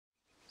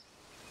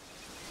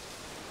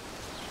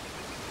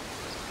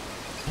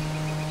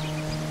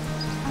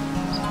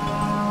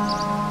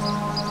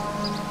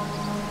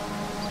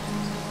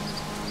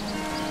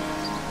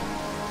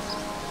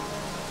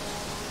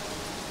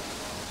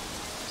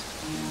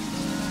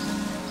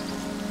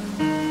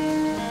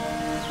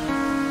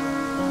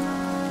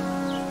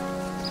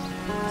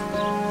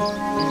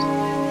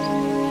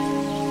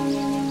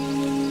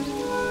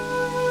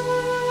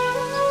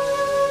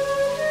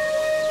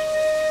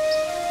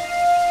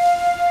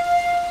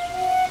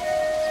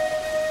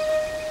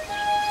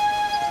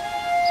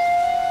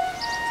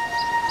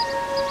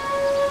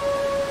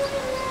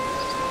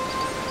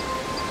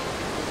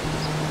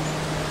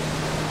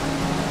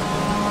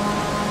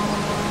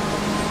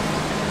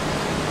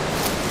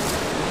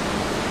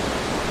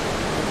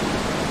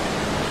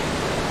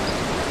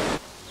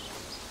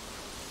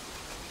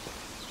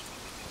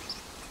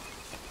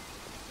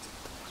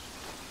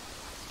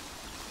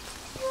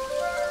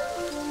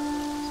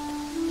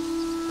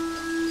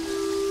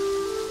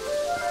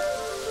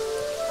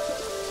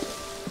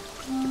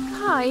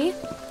Kai,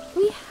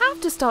 we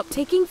have to stop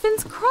taking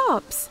Finn's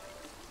crops.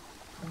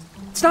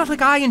 It's not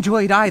like I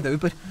enjoy it either,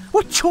 but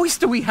what choice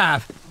do we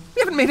have?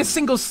 We haven't made a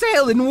single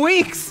sale in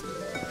weeks.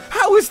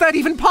 How is that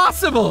even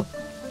possible?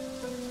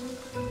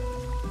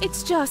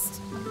 It's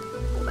just...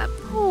 that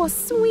poor,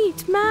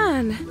 sweet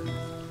man.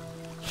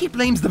 He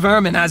blames the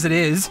vermin as it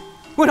is.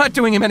 We're not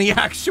doing him any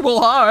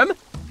actual harm.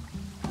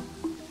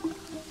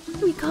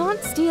 We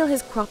can't steal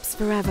his crops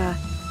forever.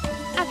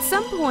 At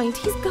some point,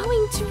 he's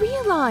going to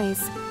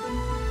realize.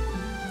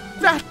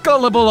 That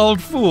gullible old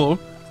fool.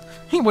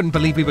 He wouldn't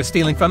believe we were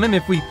stealing from him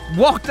if we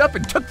walked up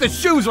and took the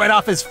shoes right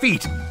off his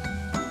feet.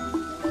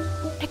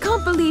 I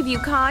can't believe you,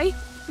 Kai.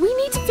 We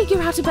need to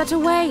figure out a better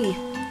way.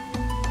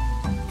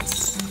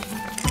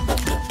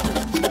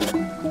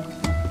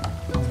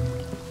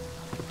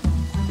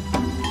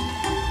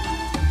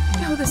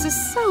 Oh, this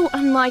is so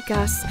unlike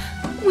us.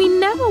 We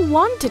never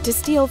wanted to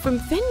steal from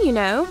Finn, you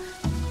know.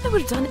 I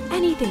would have done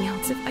anything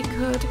else if I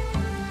could.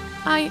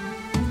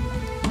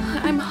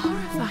 I'm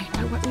horrified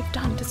by what we've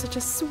done to such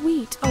a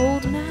sweet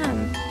old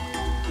man.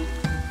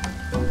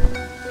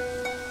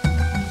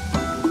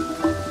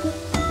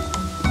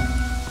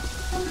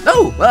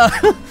 Oh,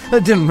 I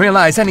didn't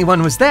realize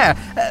anyone was there.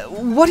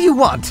 What do you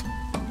want?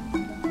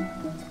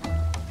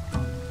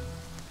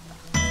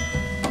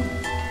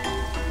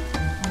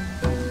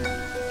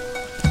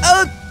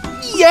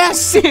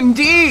 Yes,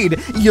 indeed!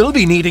 You'll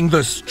be needing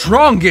the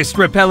strongest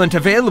repellent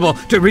available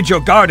to rid your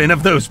garden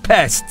of those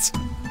pests.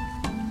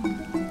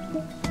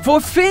 For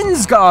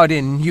Finn's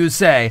garden, you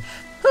say?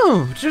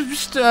 Oh,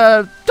 just,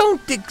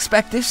 don't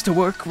expect this to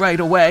work right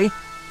away.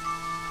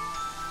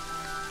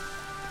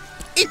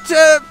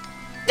 It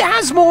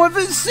has more of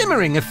a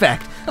simmering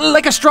effect,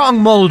 like a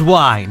strong mulled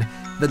wine.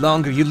 The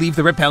longer you leave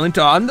the repellent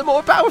on, the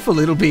more powerful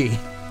it'll be.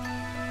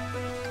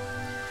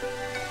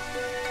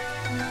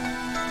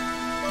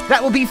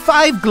 That will be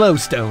 5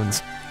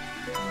 glowstones.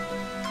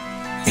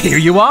 Here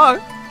you are.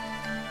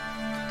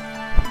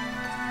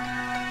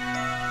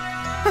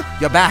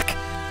 You're back.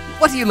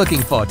 What are you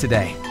looking for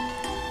today?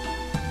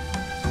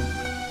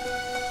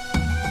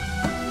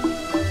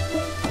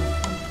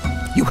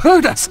 You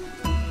heard us!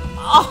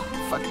 Oh,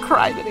 for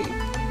criminy.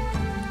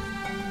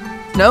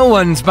 No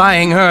one's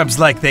buying herbs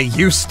like they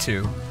used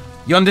to.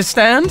 You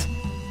understand?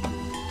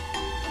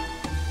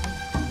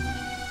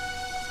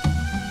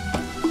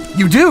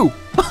 You do?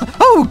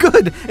 Oh,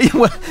 good!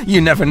 Well,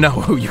 you never know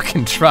who you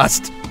can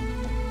trust.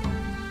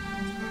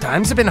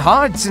 Times have been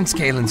hard since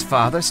Kaylin's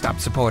father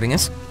stopped supporting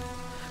us.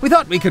 We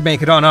thought we could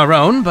make it on our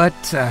own, but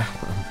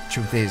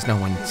truth is, no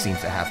one seems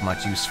to have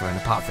much use for an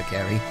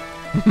apothecary.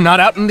 Not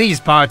out in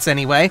these parts,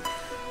 anyway.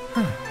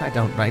 I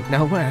don't right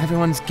know where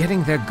everyone's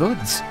getting their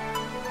goods.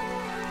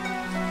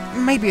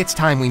 Maybe it's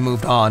time we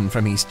moved on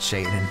from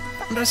EastShade and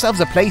found ourselves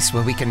a place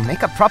where we can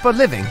make a proper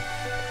living.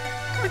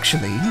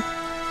 Actually,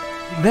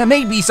 there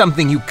may be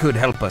something you could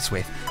help us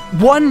with.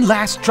 One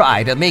last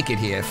try to make it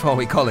here before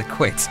we call it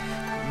quits.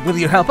 Will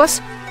you help us?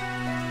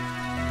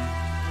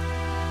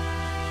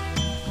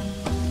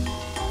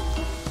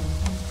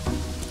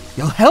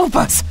 You'll help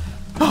us?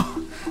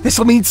 Oh, this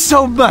will mean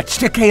so much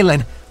to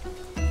Kaylin.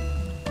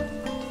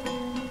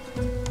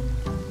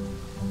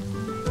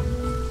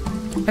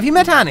 Have you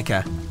met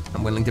Annika?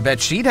 I'm willing to bet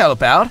she'd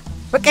help out.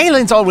 But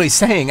Kaylin's always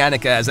saying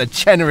Annika has a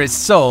generous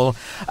soul.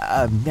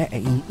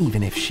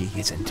 Even if she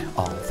isn't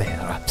all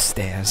there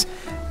upstairs.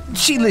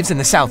 She lives in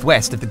the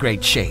southwest of the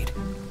Great Shade.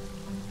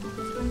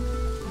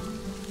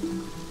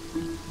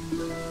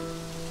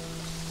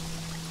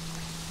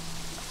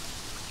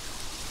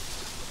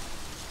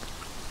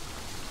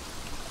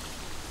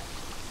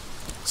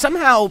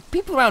 Somehow,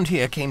 people around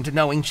here came to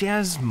knowing she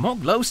has more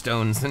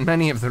glowstones than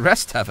many of the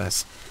rest of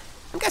us.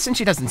 I'm guessing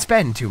she doesn't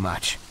spend too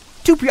much.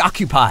 Too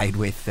preoccupied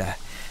with,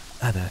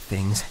 other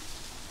things.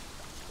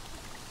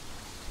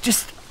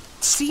 Just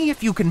see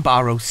if you can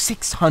borrow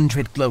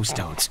 600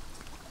 glowstones.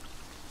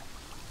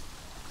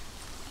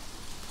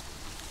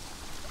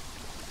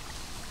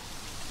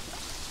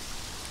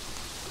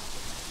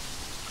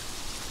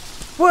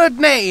 Word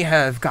may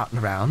have gotten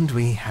around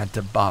we had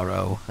to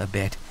borrow a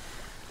bit.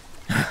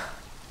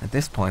 At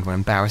this point, we're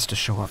embarrassed to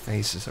show our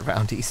faces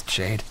around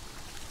EastShade.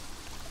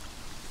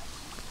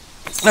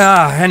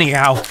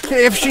 Anyhow,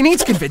 if she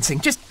needs convincing,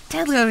 just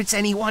tell her it's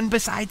anyone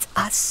besides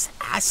us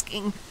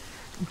asking.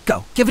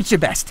 Go, give it your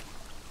best.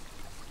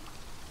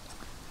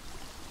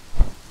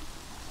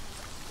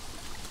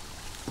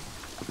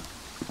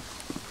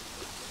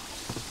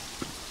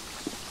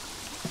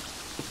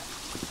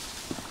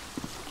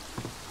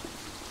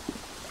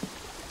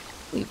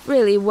 We've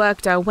really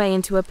worked our way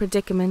into a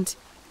predicament.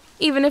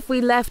 Even if we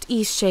left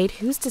EastShade,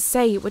 who's to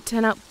say it would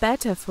turn out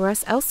better for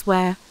us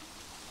elsewhere?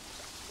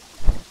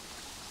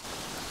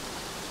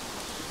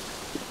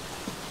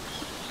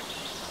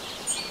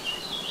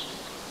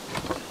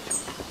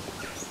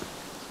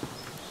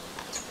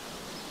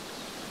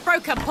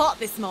 Broke a pot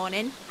this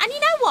morning, and you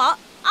know what?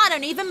 I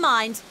don't even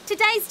mind.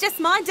 Today's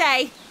just my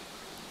day.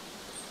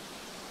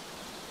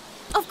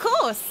 Of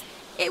course.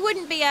 It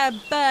wouldn't be a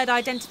bird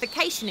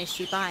identification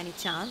issue by any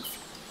chance.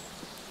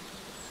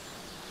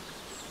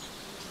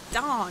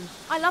 Darn,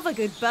 I love a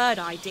good bird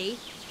ID.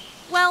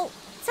 Well,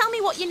 tell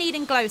me what you need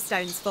in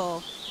glowstones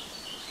for.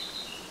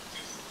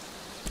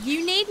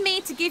 You need me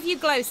to give you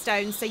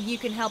glowstones so you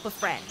can help a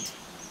friend.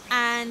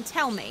 And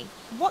tell me,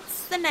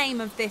 what's the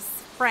name of this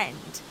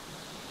friend?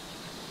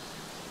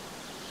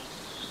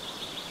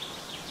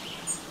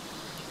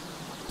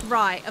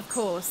 Right, of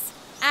course.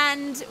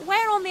 And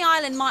where on the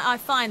island might I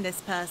find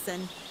this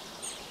person?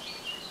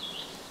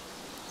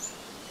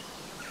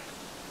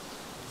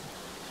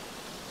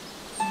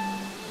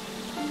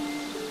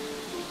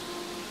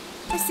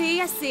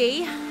 I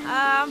see.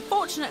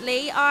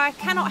 Unfortunately, I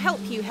cannot help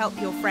you help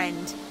your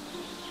friend.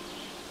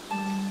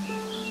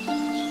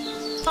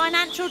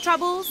 Financial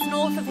troubles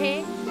north of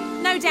here?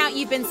 No doubt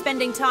you've been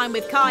spending time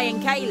with Kai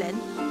and Kaylin.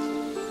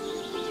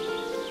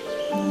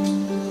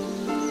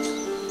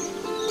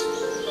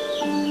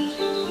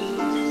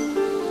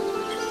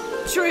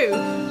 True,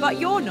 but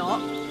you're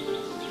not.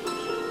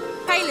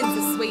 Kaylin's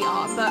a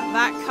sweetheart, but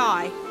that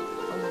Kai,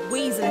 a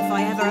weasel if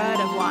I ever heard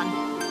of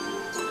one.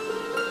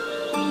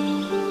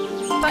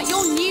 But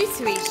you're new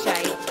to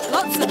EastShade.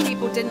 Lots of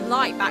people didn't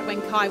like back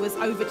when Kai was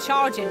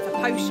overcharging for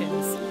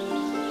potions.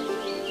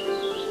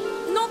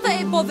 Not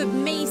that it bothered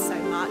me so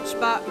much,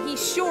 but he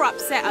sure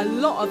upset a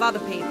lot of other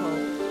people.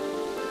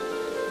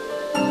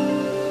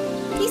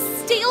 He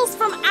steals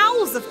from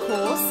owls, of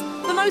course,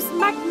 the most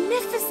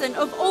magnificent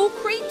of all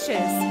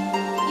creatures.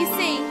 You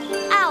see,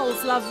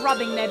 owls love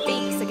rubbing their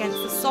beaks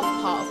against the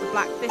soft part of the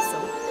black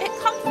thistle. It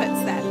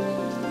comforts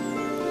them.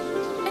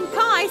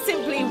 Kai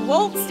simply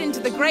waltzed into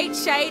the great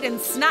shade and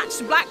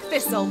snatched black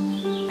thistle,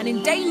 an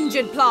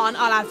endangered plant,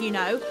 I'll have you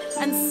know,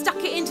 and stuck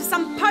it into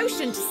some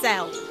potion to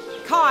sell.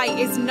 Kai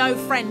is no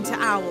friend to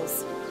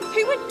owls.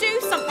 Who would do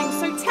something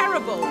so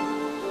terrible?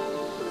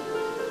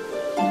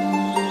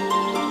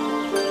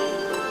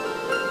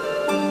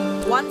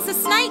 Once a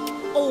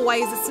snake,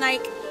 always a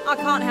snake. I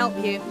can't help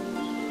you.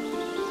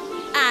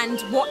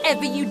 And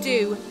whatever you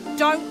do,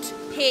 don't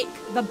pick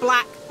the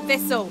black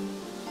thistle.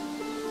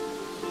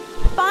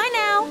 Bye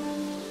now.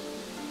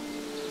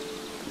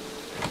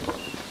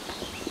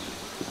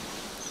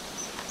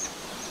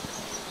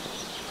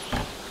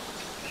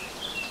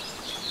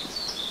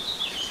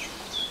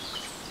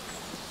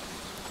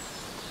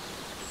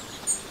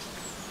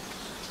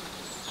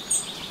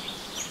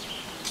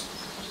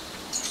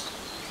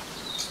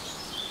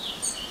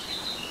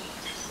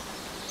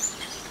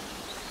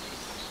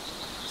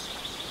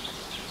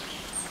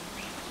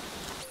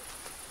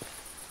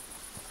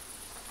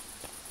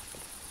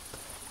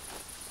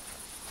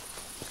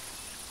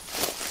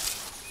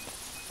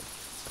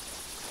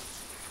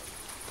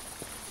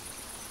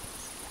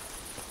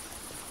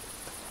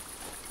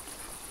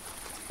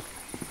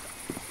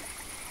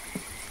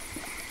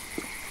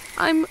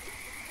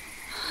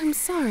 I'm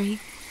sorry.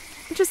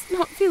 I'm just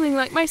not feeling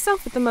like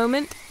myself at the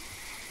moment.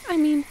 I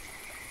mean,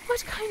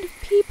 what kind of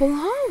people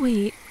are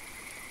we?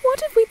 What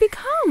have we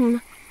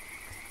become?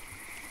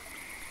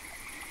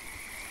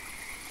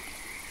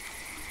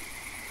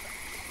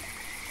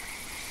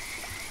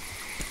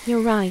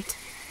 You're right.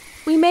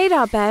 We made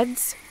our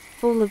beds,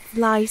 full of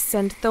lice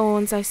and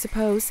thorns, I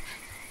suppose,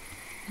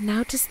 and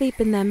now to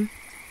sleep in them.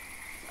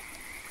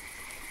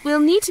 We'll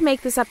need to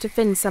make this up to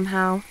Finn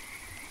somehow.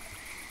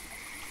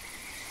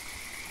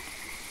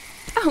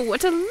 Oh,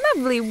 what a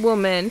lovely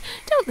woman!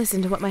 Don't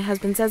listen to what my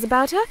husband says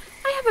about her.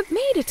 I haven't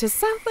made it to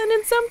Southland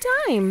in some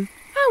time.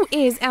 How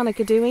is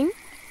Annika doing?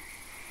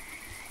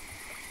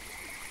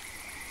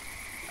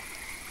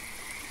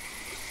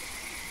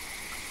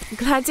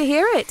 Glad to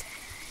hear it.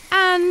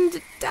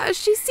 And does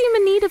she seem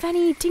in need of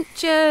any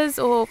tinctures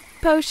or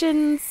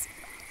potions?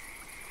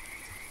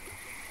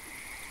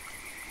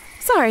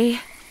 Sorry,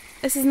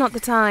 this is not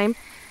the time.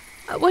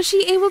 Was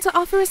she able to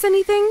offer us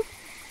anything?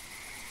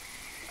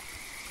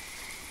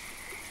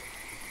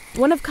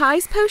 One of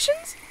Kai's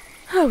potions?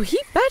 Oh, he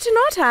better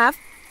not have.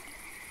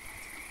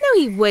 No,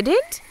 he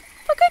wouldn't.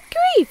 For good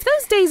grief,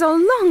 those days are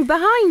long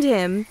behind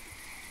him.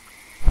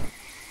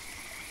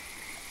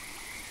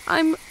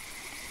 I'm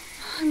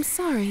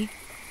sorry.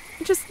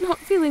 I'm just not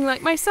feeling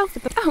like myself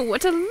at the... Oh,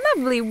 what a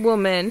lovely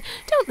woman.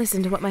 Don't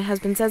listen to what my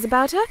husband says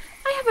about her.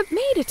 I haven't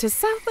made it to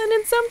Southland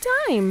in some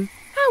time.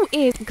 How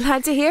is...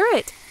 Glad to hear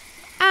it.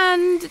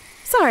 And...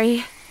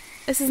 Sorry,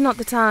 this is not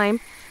the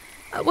time.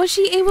 Was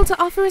she able to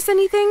offer us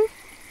anything?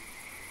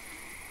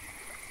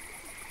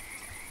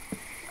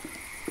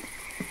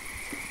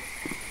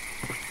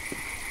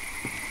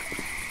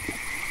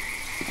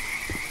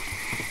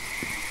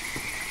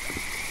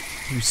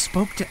 You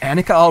spoke to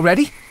Annika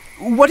already?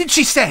 What did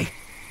she say?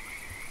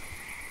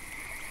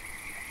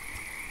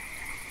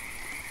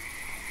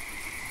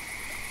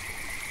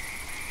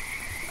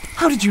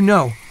 How did you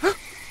know?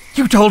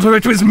 You told her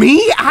it was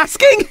me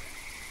asking?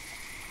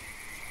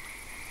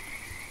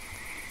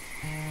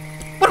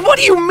 But what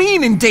do you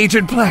mean,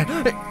 endangered plant?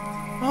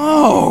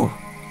 Oh,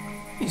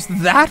 is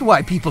that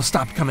why people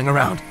stopped coming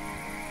around?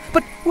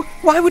 But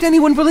why would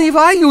anyone believe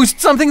I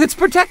used something that's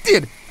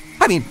protected?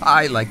 I mean,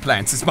 I like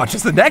plants as much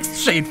as the next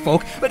shade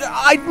folk, but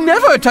I'd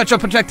never touch a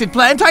protected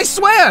plant, I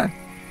swear!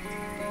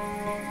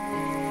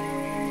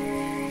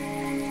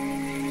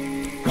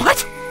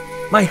 What?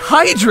 My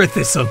Hydra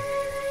thistle?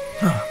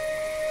 Huh.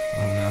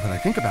 Well, now that I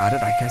think about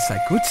it, I guess I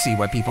could see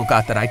why people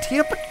got that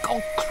idea, but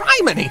oh,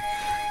 criminy!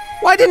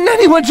 Why didn't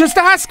anyone just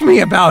ask me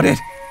about it?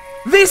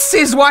 This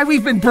is why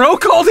we've been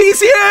broke all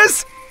these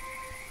years?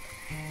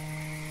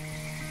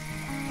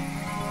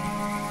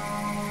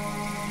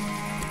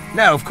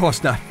 No, of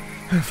course not.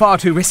 Far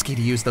too risky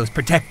to use those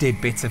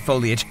protected bits of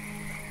foliage.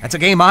 That's a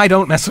game I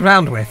don't mess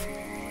around with.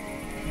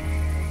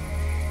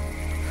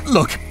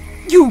 Look,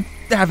 you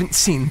haven't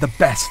seen the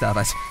best of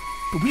us,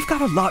 but we've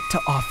got a lot to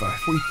offer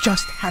if we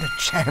just had a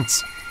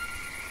chance.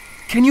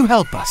 Can you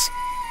help us?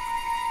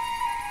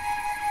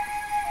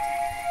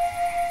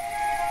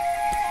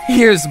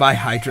 Here's my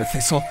Hydra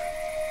thistle.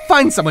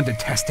 Find someone to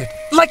test it,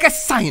 like a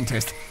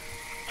scientist.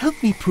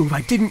 Help me prove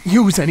I didn't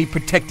use any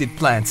protected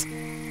plants.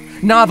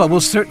 Nava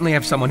will certainly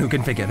have someone who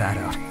can figure that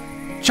out.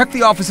 Check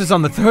the offices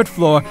on the 3rd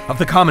floor of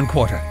the Common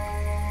Quarter.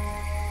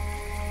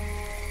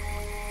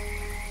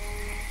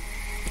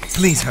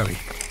 Please hurry.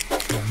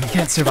 We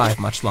can't survive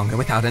much longer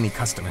without any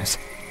customers.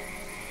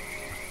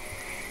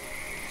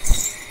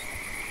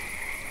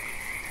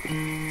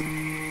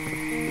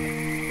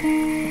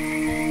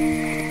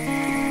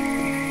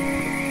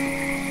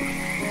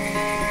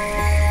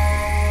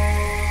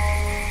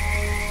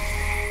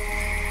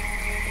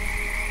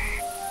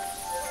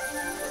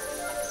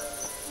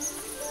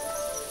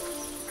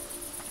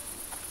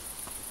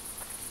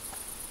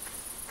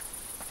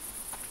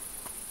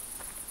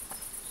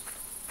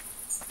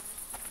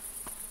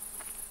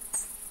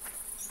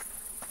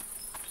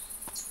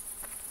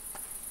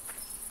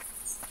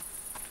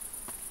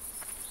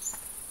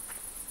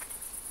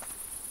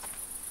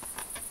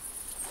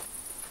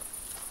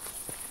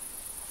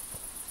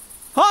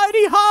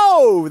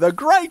 Heidi-ho! The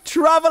great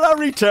traveller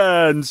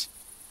returns!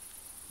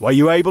 Were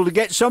you able to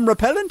get some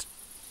repellent?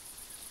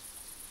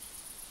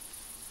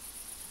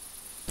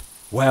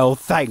 Well,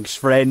 thanks,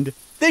 friend.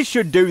 This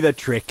should do the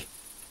trick.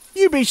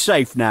 You be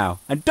safe now,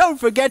 and don't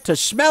forget to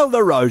smell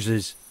the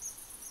roses.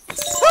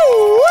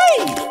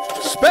 Hoo-wee!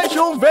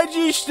 Special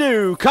veggie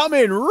stew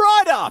coming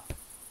right up!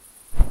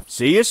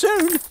 See you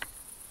soon!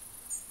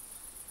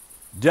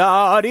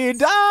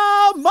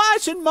 Da-dee-da,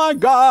 mice in my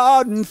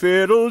garden,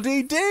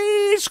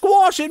 fiddle-dee-dee,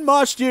 squash in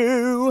my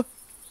stew.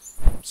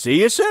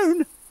 See you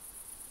soon.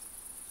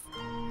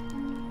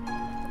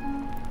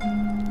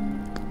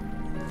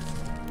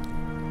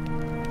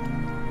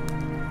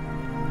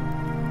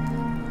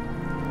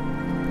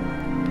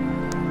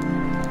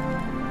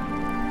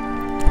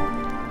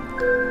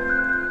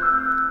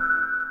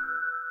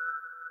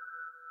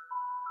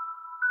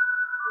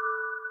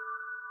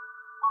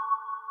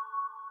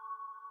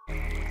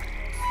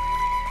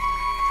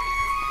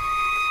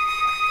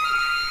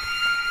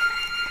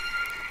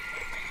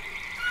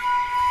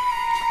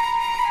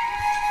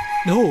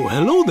 Oh,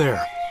 hello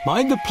there.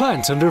 Mind the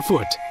plants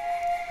underfoot.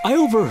 I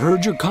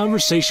overheard your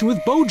conversation with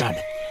Bojan.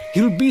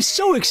 He'll be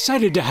so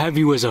excited to have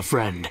you as a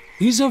friend.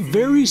 He's a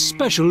very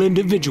special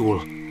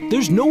individual.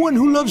 There's no one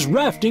who loves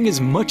rafting as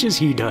much as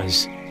he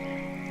does.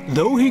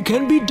 Though he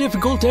can be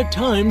difficult at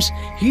times,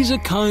 he's a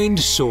kind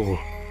soul.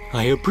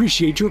 I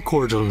appreciate your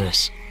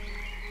cordialness.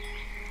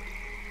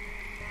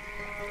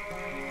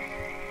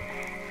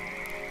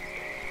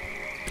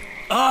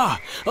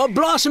 Ah, a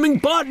blossoming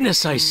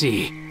botanist, I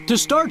see. To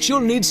start,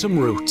 you'll need some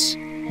roots.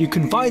 You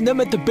can find them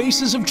at the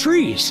bases of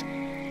trees.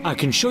 I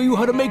can show you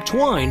how to make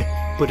twine,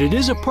 but it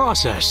is a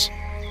process.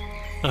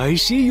 I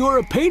see you're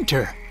a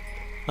painter.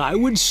 I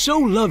would so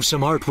love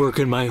some artwork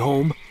in my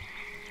home.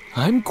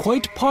 I'm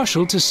quite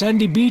partial to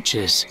sandy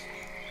beaches.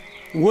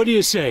 What do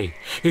you say?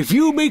 If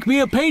you make me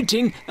a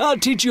painting, I'll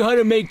teach you how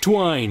to make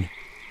twine.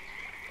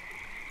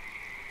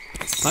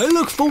 I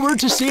look forward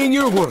to seeing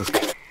your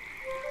work.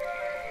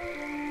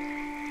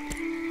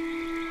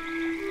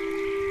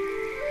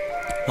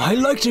 I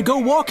like to go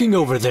walking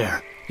over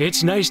there.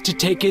 It's nice to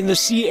take in the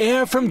sea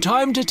air from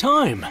time to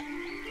time.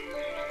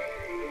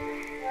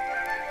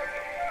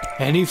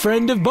 Any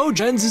friend of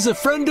Bojan's is a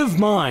friend of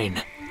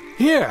mine.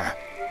 Here.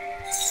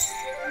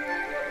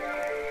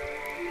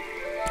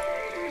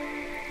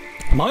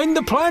 Mind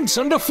the plants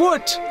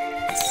underfoot.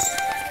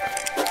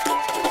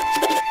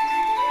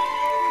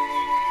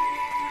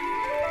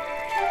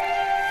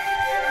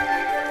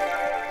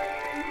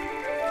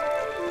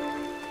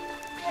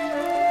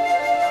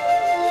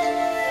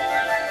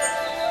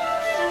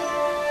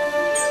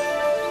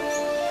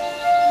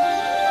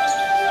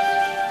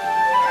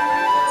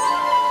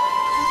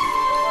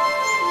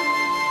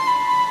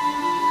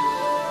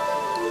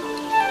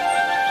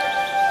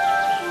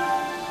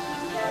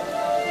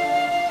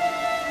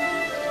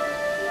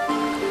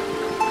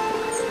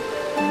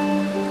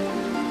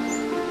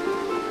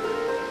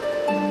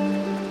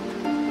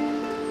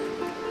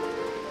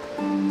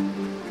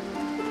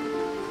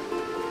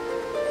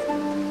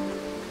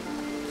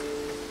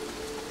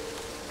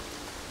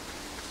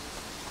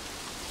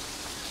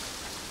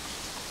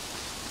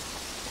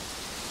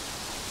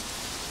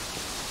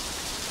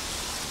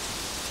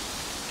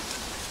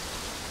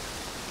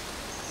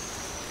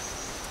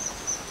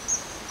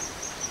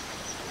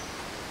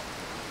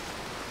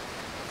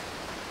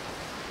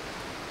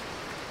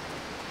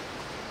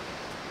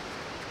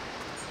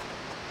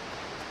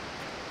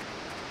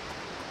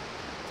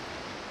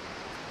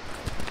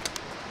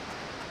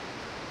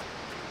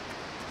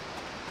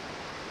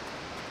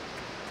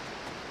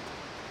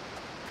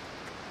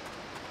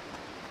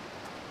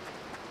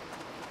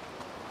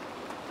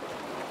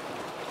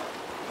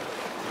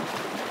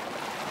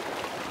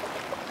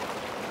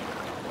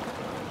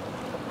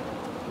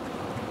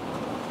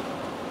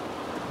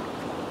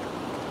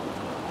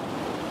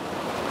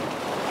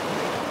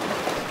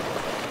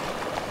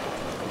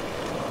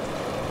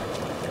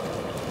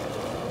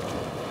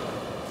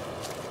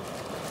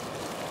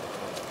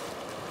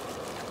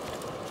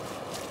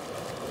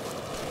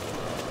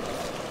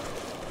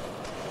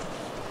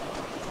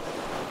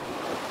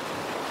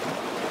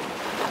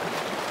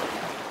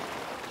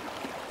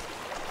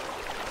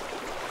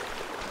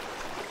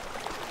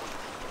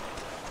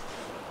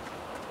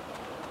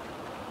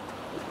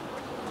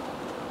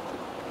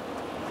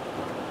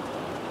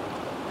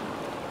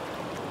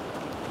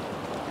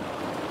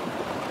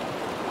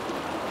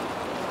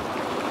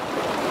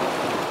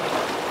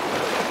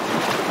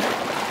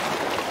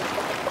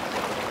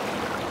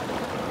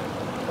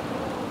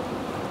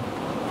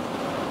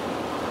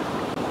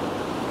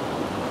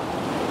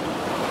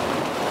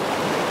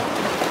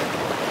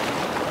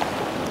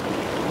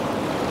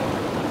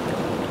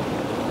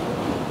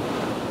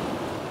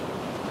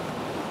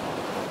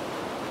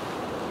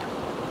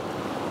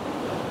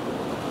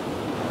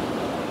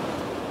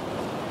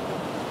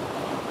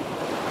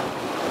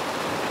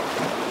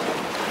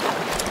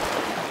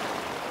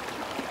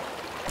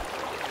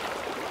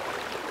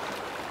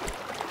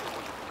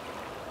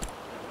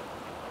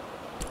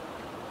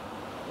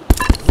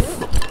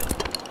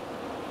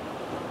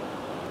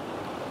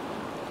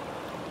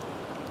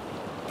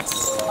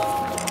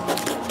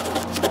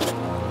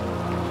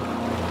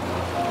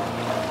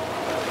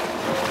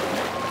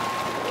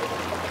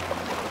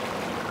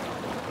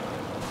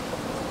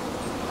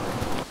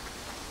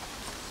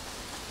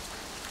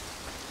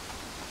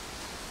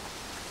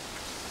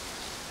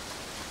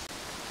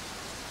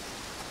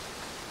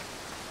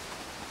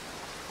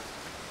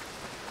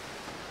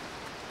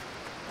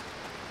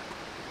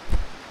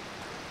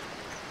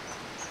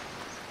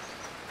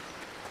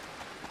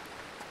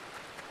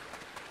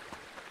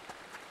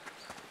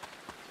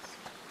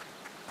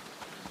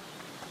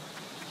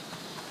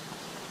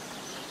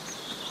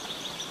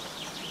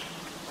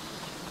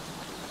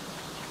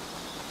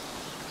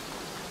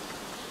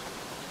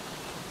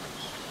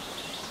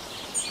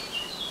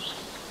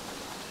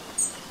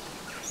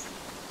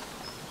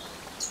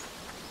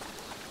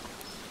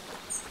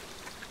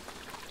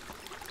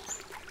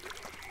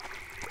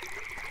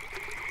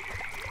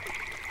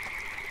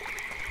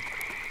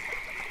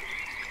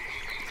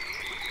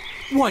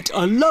 What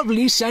a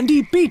lovely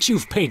sandy beach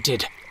you've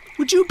painted.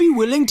 Would you be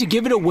willing to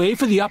give it away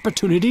for the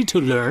opportunity to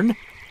learn?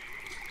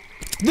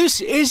 This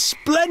is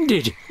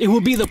splendid. It will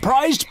be the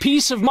prized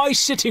piece of my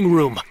sitting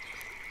room.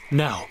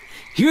 Now,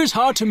 here's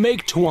how to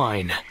make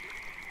twine.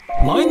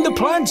 Mind the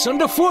plants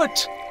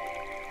underfoot.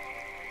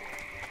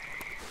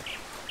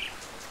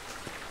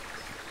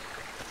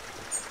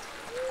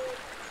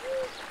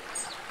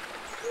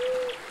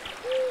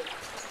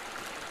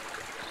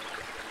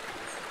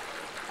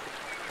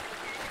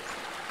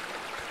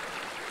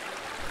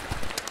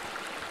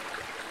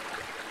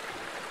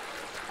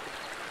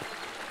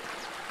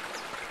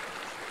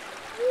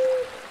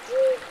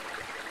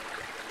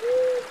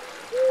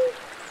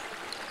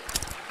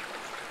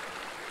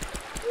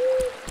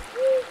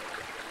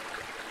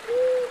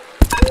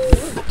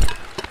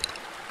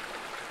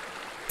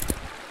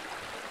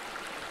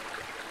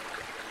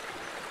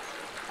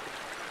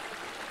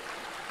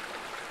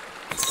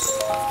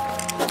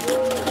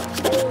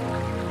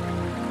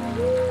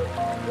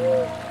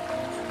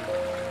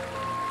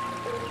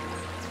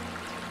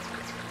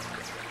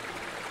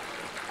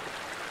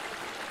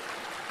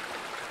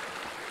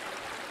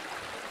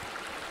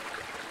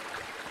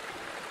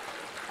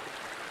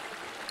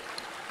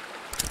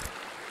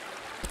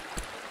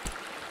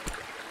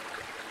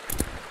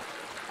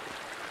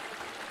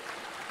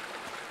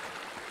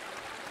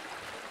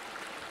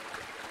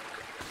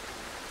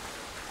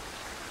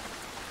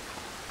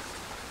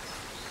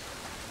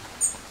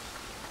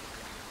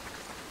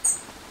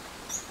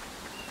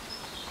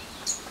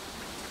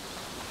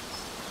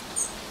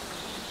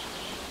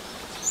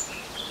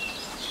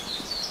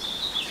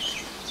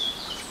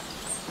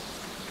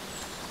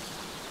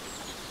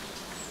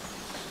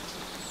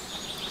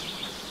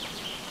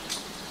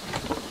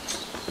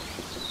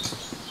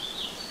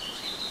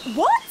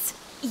 What?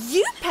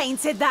 You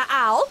painted that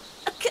owl?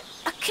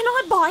 Can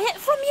I buy it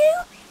from you?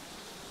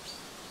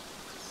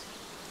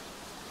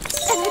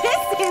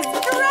 This is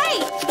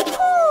great!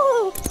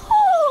 Ooh,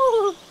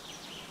 ooh.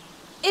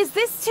 Is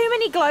this too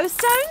many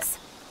glowstones?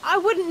 I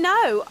wouldn't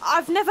know.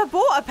 I've never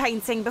bought a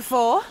painting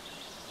before.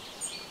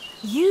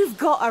 You've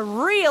got a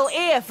real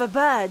ear for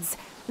birds.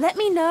 Let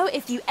me know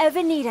if you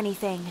ever need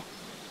anything.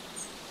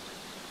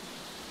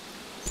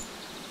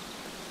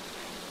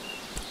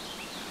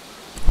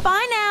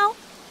 Bye now.